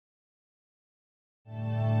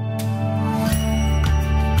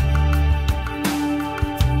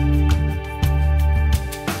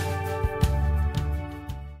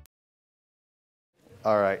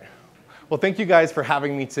All right. Well, thank you guys for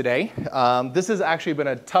having me today. This has actually been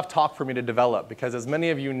a tough talk for me to develop because, as many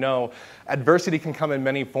of you know, adversity can come in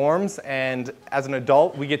many forms, and as an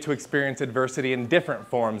adult, we get to experience adversity in different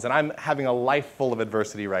forms, and I'm having a life full of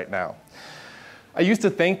adversity right now. I used to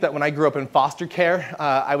think that when I grew up in foster care,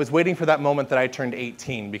 I was waiting for that moment that I turned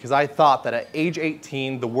 18 because I thought that at age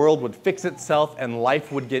 18, the world would fix itself and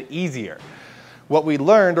life would get easier. What we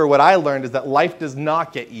learned, or what I learned, is that life does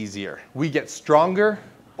not get easier. We get stronger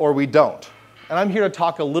or we don't. And I'm here to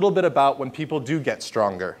talk a little bit about when people do get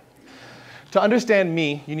stronger. To understand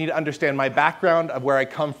me, you need to understand my background of where I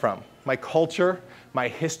come from, my culture, my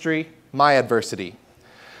history, my adversity.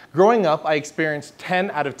 Growing up, I experienced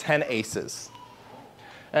 10 out of 10 ACEs.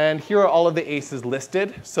 And here are all of the ACEs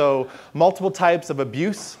listed. So multiple types of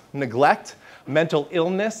abuse, neglect, mental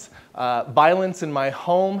illness, violence in my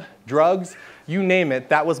home, drugs, you name it,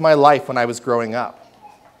 that was my life when I was growing up.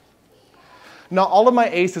 Now, all of my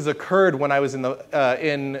ACEs occurred when I was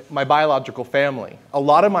in my biological family. A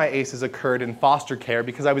lot of my ACEs occurred in foster care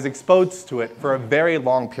because I was exposed to it for a very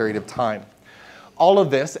long period of time. All of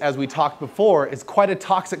this, as we talked before, is quite a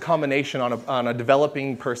toxic combination on a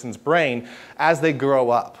developing person's brain as they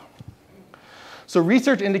grow up. So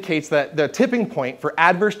research indicates that the tipping point for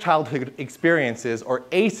adverse childhood experiences, or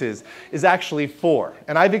ACEs, is actually 4,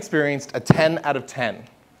 and I've experienced a 10 out of 10.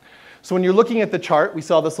 So when you're looking at the chart, we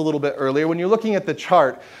saw this a little bit earlier, when you're looking at the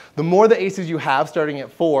chart, the more the ACEs you have starting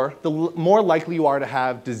at 4, the more likely you are to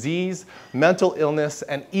have disease, mental illness,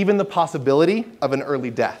 and even the possibility of an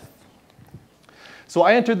early death. So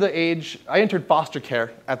I entered foster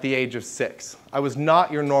care at the age of 6. I was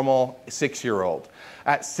not your normal 6-year-old.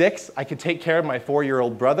 At 6, I could take care of my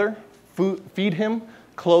 4-year-old brother, feed him,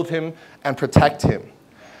 clothe him, and protect him.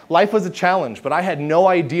 Life was a challenge, but I had no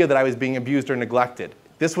idea that I was being abused or neglected.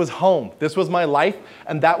 This was home, this was my life,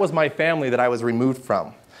 and that was my family that I was removed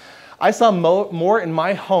from. I saw more in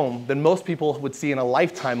my home than most people would see in a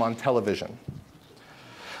lifetime on television.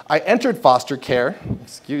 I entered foster care,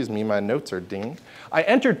 excuse me, my notes are dinging. I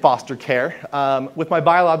entered foster care with my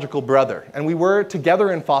biological brother, and we were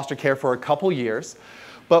together in foster care for a couple years,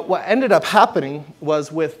 but what ended up happening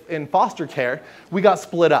was in foster care, we got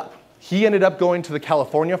split up. He ended up going to the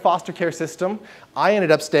California foster care system. I ended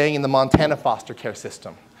up staying in the Montana foster care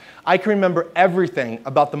system. I can remember everything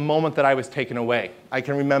about the moment that I was taken away. I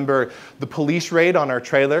can remember the police raid on our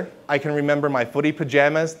trailer. I can remember my footy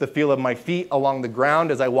pajamas, the feel of my feet along the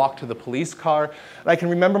ground as I walked to the police car. And I can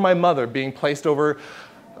remember my mother being placed over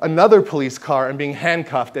another police car and being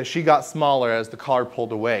handcuffed as she got smaller as the car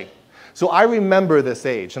pulled away. So I remember this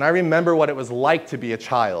age, and I remember what it was like to be a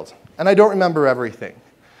child. And I don't remember everything.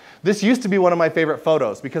 This used to be one of my favorite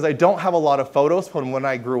photos because I don't have a lot of photos from when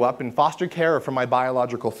I grew up in foster care or from my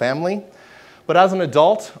biological family. But as an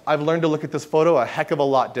adult, I've learned to look at this photo a heck of a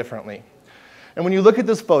lot differently. And when you look at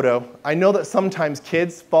this photo, I know that sometimes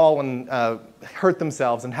kids fall and hurt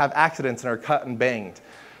themselves and have accidents and are cut and banged.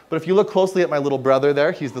 But if you look closely at my little brother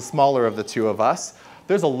there, he's the smaller of the two of us,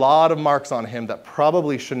 there's a lot of marks on him that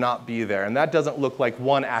probably should not be there. And that doesn't look like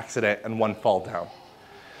one accident and one fall down.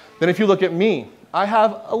 Then if you look at me, I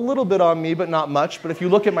have a little bit on me, but not much. But if you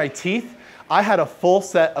look at my teeth, I had a full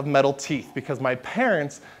set of metal teeth because my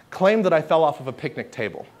parents claimed that I fell off of a picnic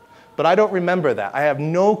table. But I don't remember that. I have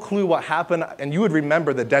no clue what happened, and you would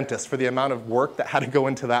remember the dentist for the amount of work that had to go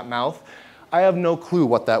into that mouth. I have no clue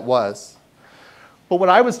what that was. But what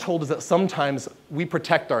I was told is that sometimes we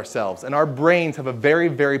protect ourselves, and our brains have a very,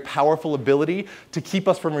 very powerful ability to keep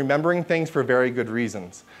us from remembering things for very good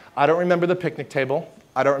reasons. I don't remember the picnic table.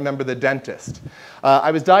 I don't remember the dentist.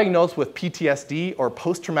 I was diagnosed with PTSD, or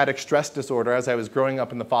post-traumatic stress disorder, as I was growing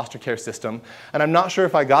up in the foster care system. And I'm not sure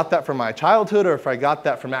if I got that from my childhood or if I got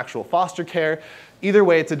that from actual foster care. Either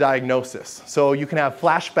way, it's a diagnosis. So you can have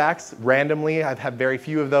flashbacks randomly. I've had very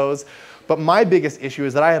few of those. But my biggest issue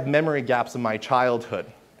is that I have memory gaps in my childhood.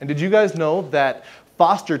 And did you guys know that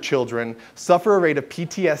foster children suffer a rate of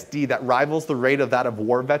PTSD that rivals the rate of that of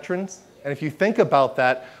war veterans? And if you think about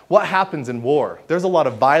that, what happens in war? There's a lot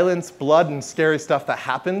of violence, blood, and scary stuff that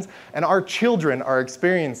happens, and our children are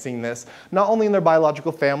experiencing this, not only in their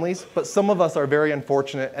biological families, but some of us are very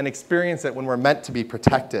unfortunate and experience it when we're meant to be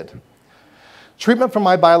protected. Treatment from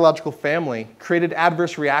my biological family created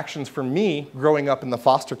adverse reactions for me growing up in the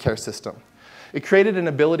foster care system. It created an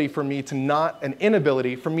inability for me to not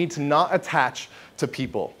attach to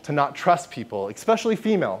people, to not trust people, especially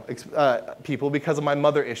female people, because of my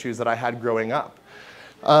mother issues that I had growing up.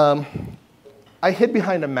 I hid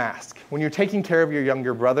behind a mask. When you're taking care of your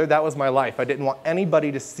younger brother, that was my life. I didn't want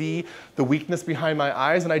anybody to see the weakness behind my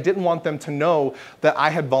eyes, and I didn't want them to know that I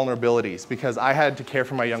had vulnerabilities because I had to care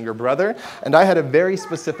for my younger brother, and I had a very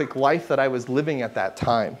specific life that I was living at that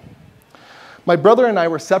time. My brother and I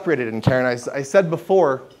were separated in care, and I said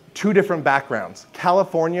before, 2 different backgrounds,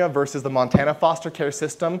 California versus the Montana foster care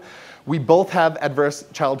system. We both have adverse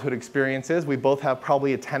childhood experiences. We both have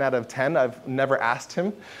probably a 10 out of 10. I've never asked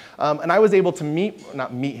him. And I was able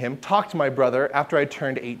to talk to my brother after I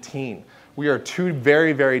turned 18. We are 2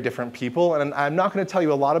 very, very different people, and I'm not going to tell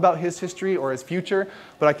you a lot about his history or his future,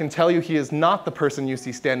 but I can tell you he is not the person you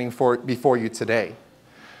see standing before you today.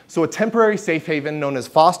 So a temporary safe haven known as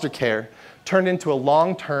foster care turned into a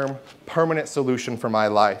long-term, permanent solution for my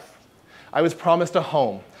life. I was promised a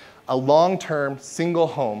home, a long-term, single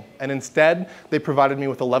home, and instead, they provided me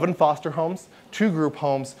with 11 foster homes, 2 group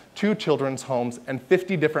homes, 2 children's homes, and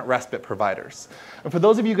 50 different respite providers. And for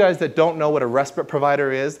those of you guys that don't know what a respite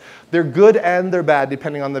provider is, they're good and they're bad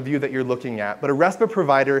depending on the view that you're looking at. But a respite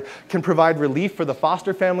provider can provide relief for the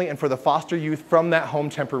foster family and for the foster youth from that home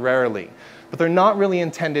temporarily. But they're not really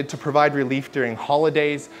intended to provide relief during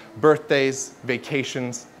holidays, birthdays,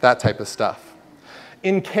 vacations, that type of stuff.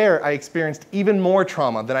 In care, I experienced even more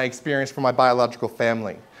trauma than I experienced from my biological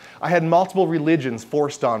family. I had multiple religions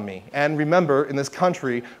forced on me. And remember, in this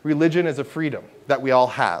country, religion is a freedom that we all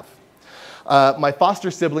have. My foster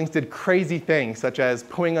siblings did crazy things, such as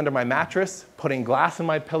pooing under my mattress, putting glass in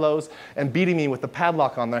my pillows, and beating me with a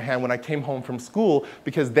padlock on their hand when I came home from school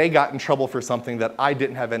because they got in trouble for something that I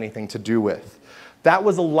didn't have anything to do with. That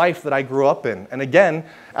was a life that I grew up in. And again,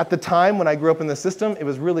 at the time when I grew up in the system, it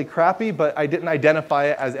was really crappy, but I didn't identify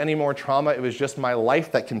it as any more trauma. It was just my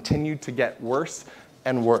life that continued to get worse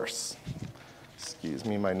and worse. Excuse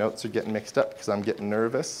me, my notes are getting mixed up because I'm getting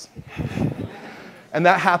nervous. And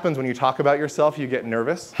that happens when you talk about yourself, you get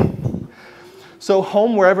nervous. So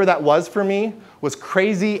home, wherever that was for me, was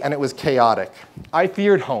crazy and it was chaotic. I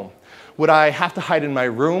feared home. Would I have to hide in my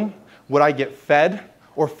room? Would I get fed?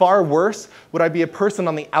 Or far worse, would I be a person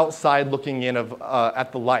on the outside looking in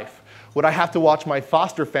at the life? Would I have to watch my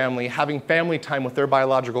foster family having family time with their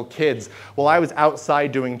biological kids while I was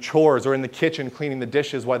outside doing chores or in the kitchen cleaning the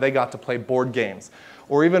dishes while they got to play board games?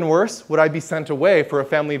 Or even worse, would I be sent away for a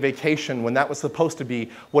family vacation when that was supposed to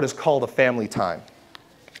be what is called a family time?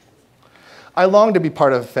 I longed to be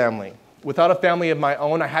part of a family. Without a family of my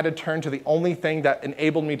own, I had to turn to the only thing that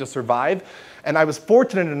enabled me to survive, and I was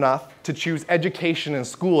fortunate enough to choose education and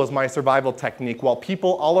school as my survival technique, while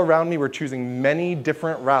people all around me were choosing many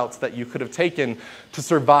different routes that you could have taken to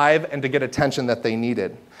survive and to get attention that they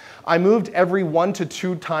needed. I moved every 1 to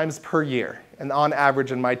 2 times per year, and on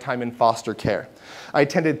average in my time in foster care. I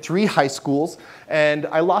attended 3 high schools, and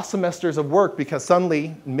I lost semesters of work because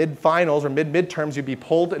suddenly, mid-finals or midterms, you'd be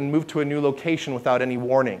pulled and moved to a new location without any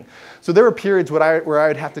warning. So there were periods where I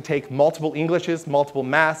would have to take multiple Englishes, multiple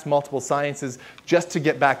maths, multiple sciences, just to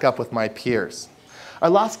get back up with my peers. I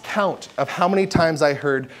lost count of how many times I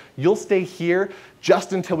heard, "You'll stay here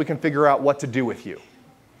just until we can figure out what to do with you."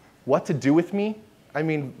 What to do with me? I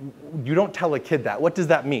mean, you don't tell a kid that. What does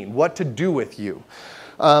that mean? What to do with you?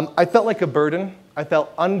 I felt like a burden. I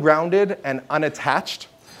felt ungrounded and unattached.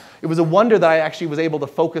 It was a wonder that I actually was able to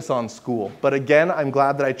focus on school. But again, I'm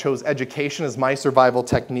glad that I chose education as my survival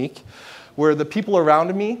technique, where the people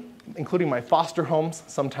around me, including my foster homes,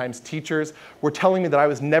 sometimes teachers, were telling me that I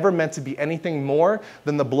was never meant to be anything more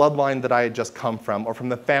than the bloodline that I had just come from or from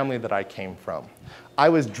the family that I came from. I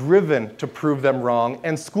was driven to prove them wrong,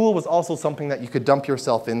 and school was also something that you could dump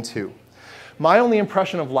yourself into. My only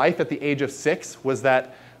impression of life at the age of 6 was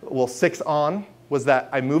that, well, 6 on, was that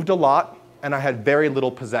I moved a lot and I had very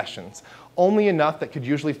little possessions, only enough that could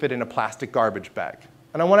usually fit in a plastic garbage bag.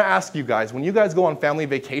 And I want to ask you guys, when you guys go on family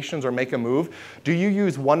vacations or make a move, do you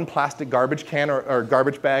use one plastic garbage can or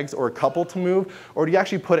garbage bags or a couple to move, or do you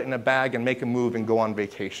actually put it in a bag and make a move and go on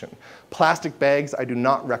vacation? Plastic bags I do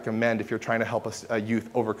not recommend if you're trying to help a youth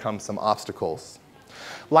overcome some obstacles.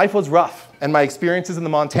 Life was rough, and my experiences in the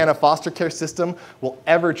Montana foster care system will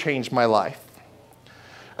ever change my life.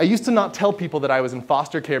 I used to not tell people that I was in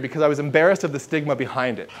foster care because I was embarrassed of the stigma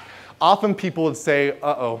behind it. Often people would say,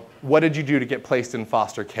 "Uh-oh, what did you do to get placed in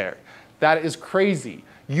foster care?" That is crazy.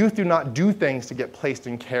 Youth do not do things to get placed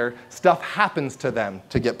in care. Stuff happens to them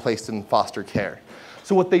to get placed in foster care.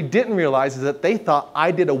 So what they didn't realize is that they thought I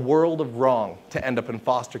did a world of wrong to end up in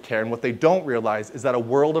foster care, and what they don't realize is that a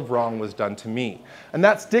world of wrong was done to me. And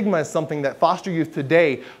that stigma is something that foster youth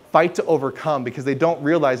today fight to overcome because they don't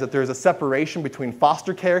realize that there's a separation between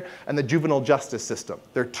foster care and the juvenile justice system.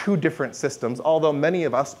 They're 2 different systems, although many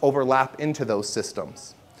of us overlap into those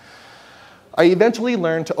systems. I eventually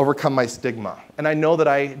learned to overcome my stigma, and I know that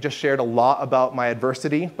I just shared a lot about my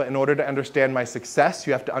adversity, but in order to understand my success,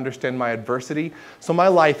 you have to understand my adversity, so my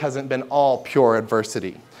life hasn't been all pure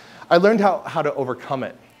adversity. I learned how to overcome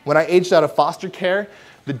it. When I aged out of foster care,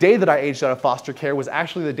 the day that I aged out of foster care was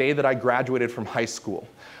actually the day that I graduated from high school.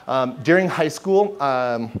 During high school,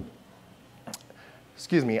 I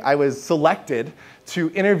was selected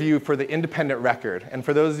to interview for the Independent Record. And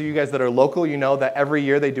for those of you guys that are local, you know that every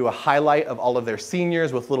year they do a highlight of all of their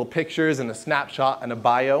seniors with little pictures and a snapshot and a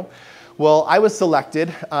bio. Well, I was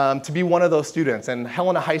selected to be one of those students. And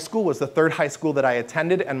Helena High School was the third high school that I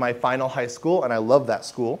attended and my final high school, and I love that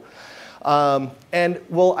school. I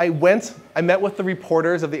met with the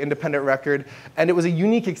reporters of the Independent Record, and it was a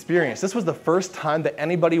unique experience. This was the first time that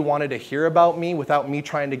anybody wanted to hear about me without me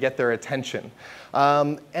trying to get their attention.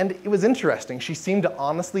 And it was interesting. She seemed to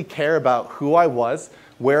honestly care about who I was,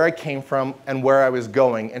 where I came from, and where I was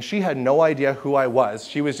going, and she had no idea who I was.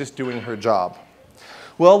 She was just doing her job.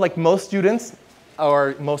 Well, like most students,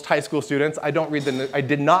 or most high school students, I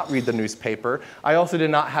did not read the newspaper. I also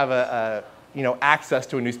did not have access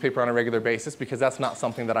to a newspaper on a regular basis because that's not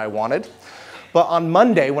something that I wanted. But on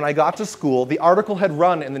Monday, when I got to school, the article had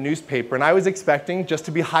run in the newspaper, and I was expecting just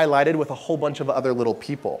to be highlighted with a whole bunch of other little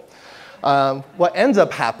people. What ends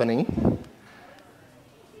up happening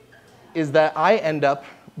is that I end up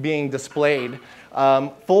being displayed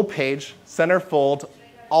full page, centerfold,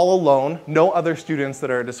 all alone, no other students that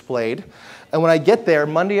are displayed. And when I get there,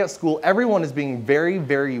 Monday at school, everyone is being very,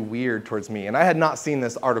 very weird towards me. And I had not seen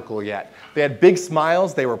this article yet. They had big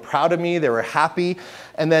smiles, they were proud of me, they were happy.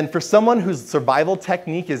 And then for someone whose survival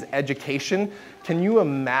technique is education, can you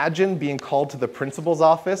imagine being called to the principal's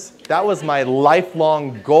office? That was my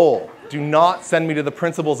lifelong goal. Do not send me to the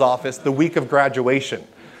principal's office the week of graduation.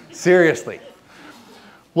 Seriously.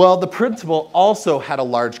 Well, the principal also had a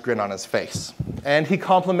large grin on his face. And he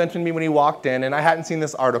complimented me when he walked in, and I hadn't seen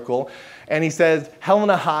this article. And he says,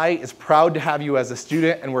 Helena High is proud to have you as a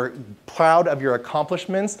student, and we're proud of your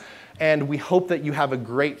accomplishments, and we hope that you have a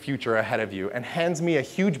great future ahead of you. And hands me a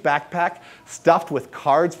huge backpack stuffed with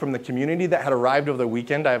cards from the community that had arrived over the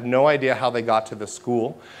weekend. I have no idea how they got to the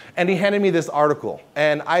school. And he handed me this article,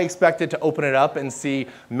 and I expected to open it up and see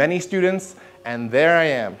many students, and there I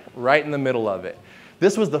am, right in the middle of it.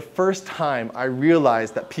 This was the first time I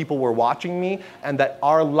realized that people were watching me and that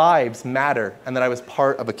our lives matter and that I was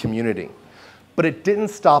part of a community. But it didn't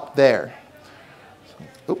stop there.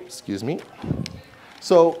 Oops, excuse me.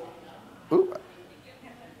 So,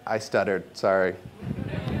 I stuttered, sorry.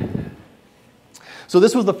 So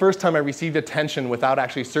this was the first time I received attention without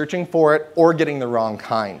actually searching for it or getting the wrong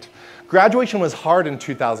kind. Graduation was hard in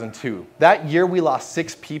 2002. That year we lost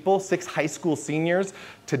 6 people, 6 high school seniors,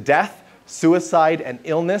 to death, suicide, and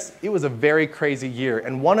illness. It was a very crazy year,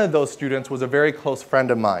 and one of those students was a very close friend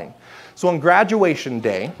of mine. So on graduation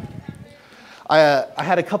day, I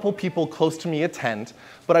had a couple people close to me attend,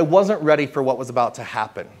 but I wasn't ready for what was about to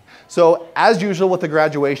happen. So as usual with the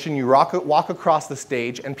graduation, you walk across the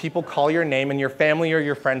stage and people call your name and your family or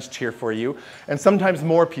your friends cheer for you, and sometimes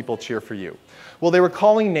more people cheer for you. Well, they were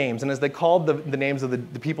calling names, and as they called the names of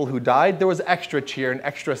the people who died, there was extra cheer and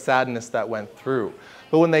extra sadness that went through.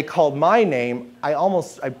 But when they called my name,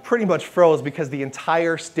 I pretty much froze because the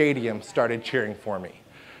entire stadium started cheering for me.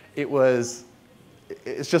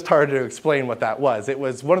 It's just hard to explain what that was. It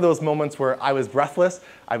was one of those moments where I was breathless,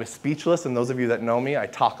 I was speechless, and those of you that know me, I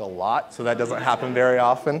talk a lot, so that doesn't happen very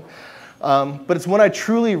often. But it's when I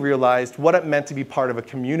truly realized what it meant to be part of a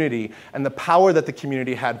community and the power that the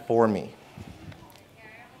community had for me.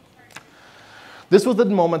 This was the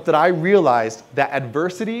moment that I realized that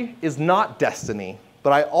adversity is not destiny,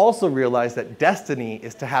 but I also realized that destiny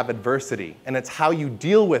is to have adversity, and it's how you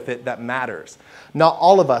deal with it that matters. Not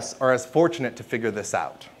all of us are as fortunate to figure this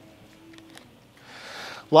out.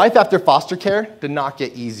 Life after foster care did not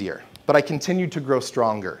get easier, but I continued to grow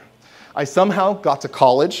stronger. I somehow got to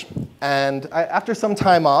college, and after some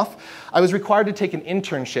time off, I was required to take an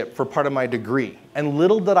internship for part of my degree. And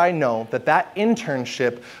little did I know that that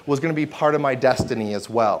internship was going to be part of my destiny as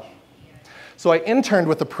well. So I interned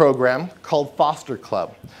with a program called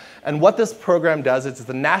FosterClub. And what this program does is it's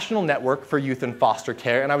the national network for youth in foster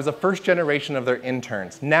care, and I was the first generation of their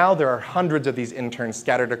interns. Now there are hundreds of these interns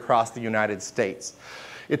scattered across the United States.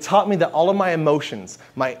 It taught me that all of my emotions,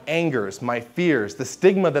 my angers, my fears, the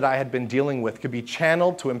stigma that I had been dealing with could be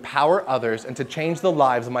channeled to empower others and to change the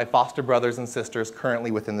lives of my foster brothers and sisters currently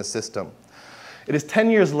within the system. It is 10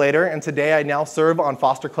 years later, and today I now serve on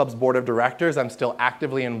FosterClub's board of directors. I'm still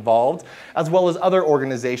actively involved, as well as other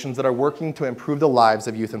organizations that are working to improve the lives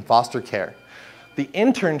of youth in foster care. The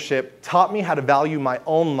internship taught me how to value my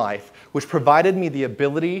own life, which provided me the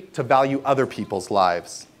ability to value other people's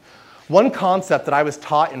lives. One concept that I was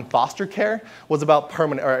taught in foster care was about in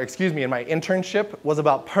my internship was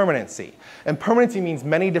about permanency. And permanency means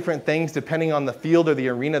many different things depending on the field or the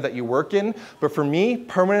arena that you work in. But for me,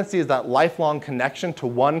 permanency is that lifelong connection to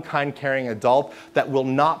one kind, caring adult that will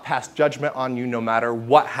not pass judgment on you no matter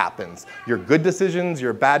what happens. Your good decisions,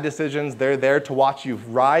 your bad decisions, they're there to watch you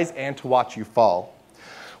rise and to watch you fall.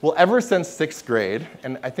 Well, ever since 6th grade,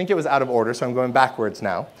 and I think it was out of order, so I'm going backwards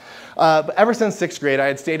now. But ever since 6th grade, I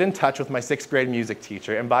had stayed in touch with my 6th grade music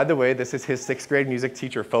teacher. And by the way, this is his 6th grade music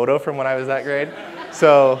teacher photo from when I was that grade.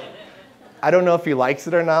 So I don't know if he likes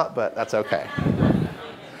it or not, but that's okay.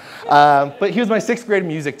 But he was my 6th grade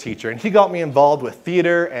music teacher, and he got me involved with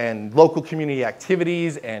theater and local community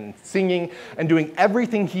activities and singing and doing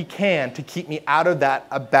everything he can to keep me out of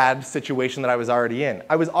a bad situation that I was already in.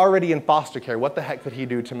 I was already in foster care. What the heck could he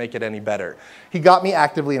do to make it any better? He got me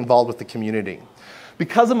actively involved with the community.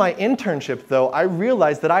 Because of my internship, though, I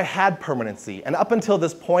realized that I had permanency. And up until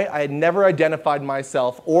this point, I had never identified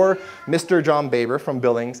myself or Mr. John Baber from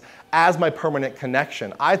Billings as my permanent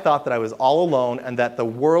connection. I thought that I was all alone and that the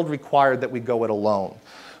world required that we go it alone.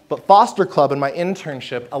 But Foster Club and my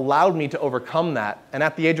internship allowed me to overcome that. And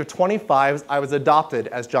at the age of 25, I was adopted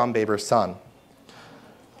as John Baber's son.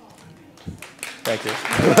 Thank you.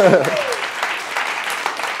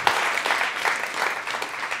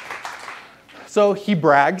 So he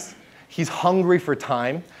brags, he's hungry for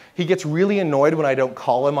time, he gets really annoyed when I don't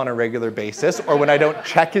call him on a regular basis or when I don't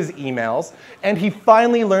check his emails, and he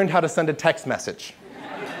finally learned how to send a text message.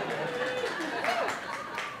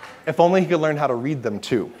 If only he could learn how to read them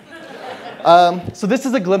too. So this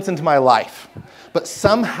is a glimpse into my life, but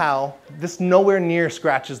somehow this nowhere near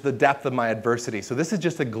scratches the depth of my adversity. So this is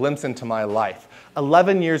just a glimpse into my life.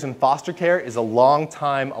 11 years in foster care is a long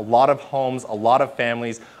time, a lot of homes, a lot of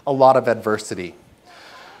families, a lot of adversity.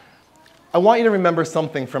 I want you to remember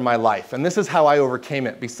something from my life, and this is how I overcame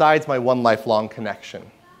it, besides my one lifelong connection.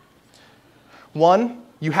 1,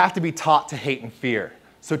 you have to be taught to hate and fear.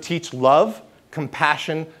 So teach love,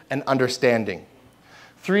 compassion, and understanding.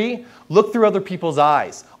 3, look through other people's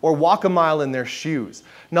eyes or walk a mile in their shoes.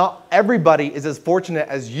 Not everybody is as fortunate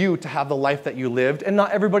as you to have the life that you lived, and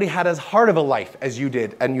not everybody had as hard of a life as you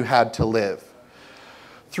did and you had to live.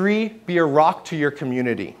 3, be a rock to your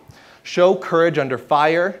community. Show courage under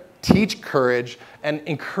fire, teach courage, and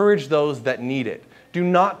encourage those that need it. Do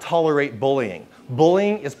not tolerate bullying.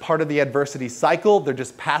 Bullying is part of the adversity cycle. They're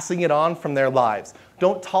just passing it on from their lives.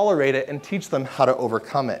 Don't tolerate it and teach them how to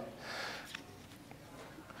overcome it.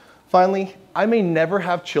 Finally, I may never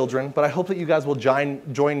have children, but I hope that you guys will join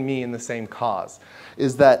me in the same cause,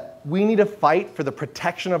 is that we need to fight for the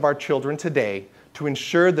protection of our children today to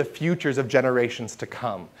ensure the futures of generations to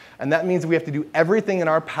come. And that means we have to do everything in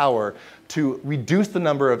our power to reduce the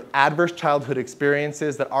number of adverse childhood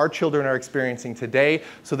experiences that our children are experiencing today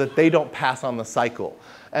so that they don't pass on the cycle.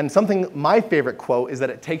 And my favorite quote is that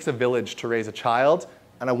it takes a village to raise a child,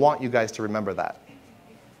 and I want you guys to remember that.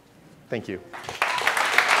 Thank you.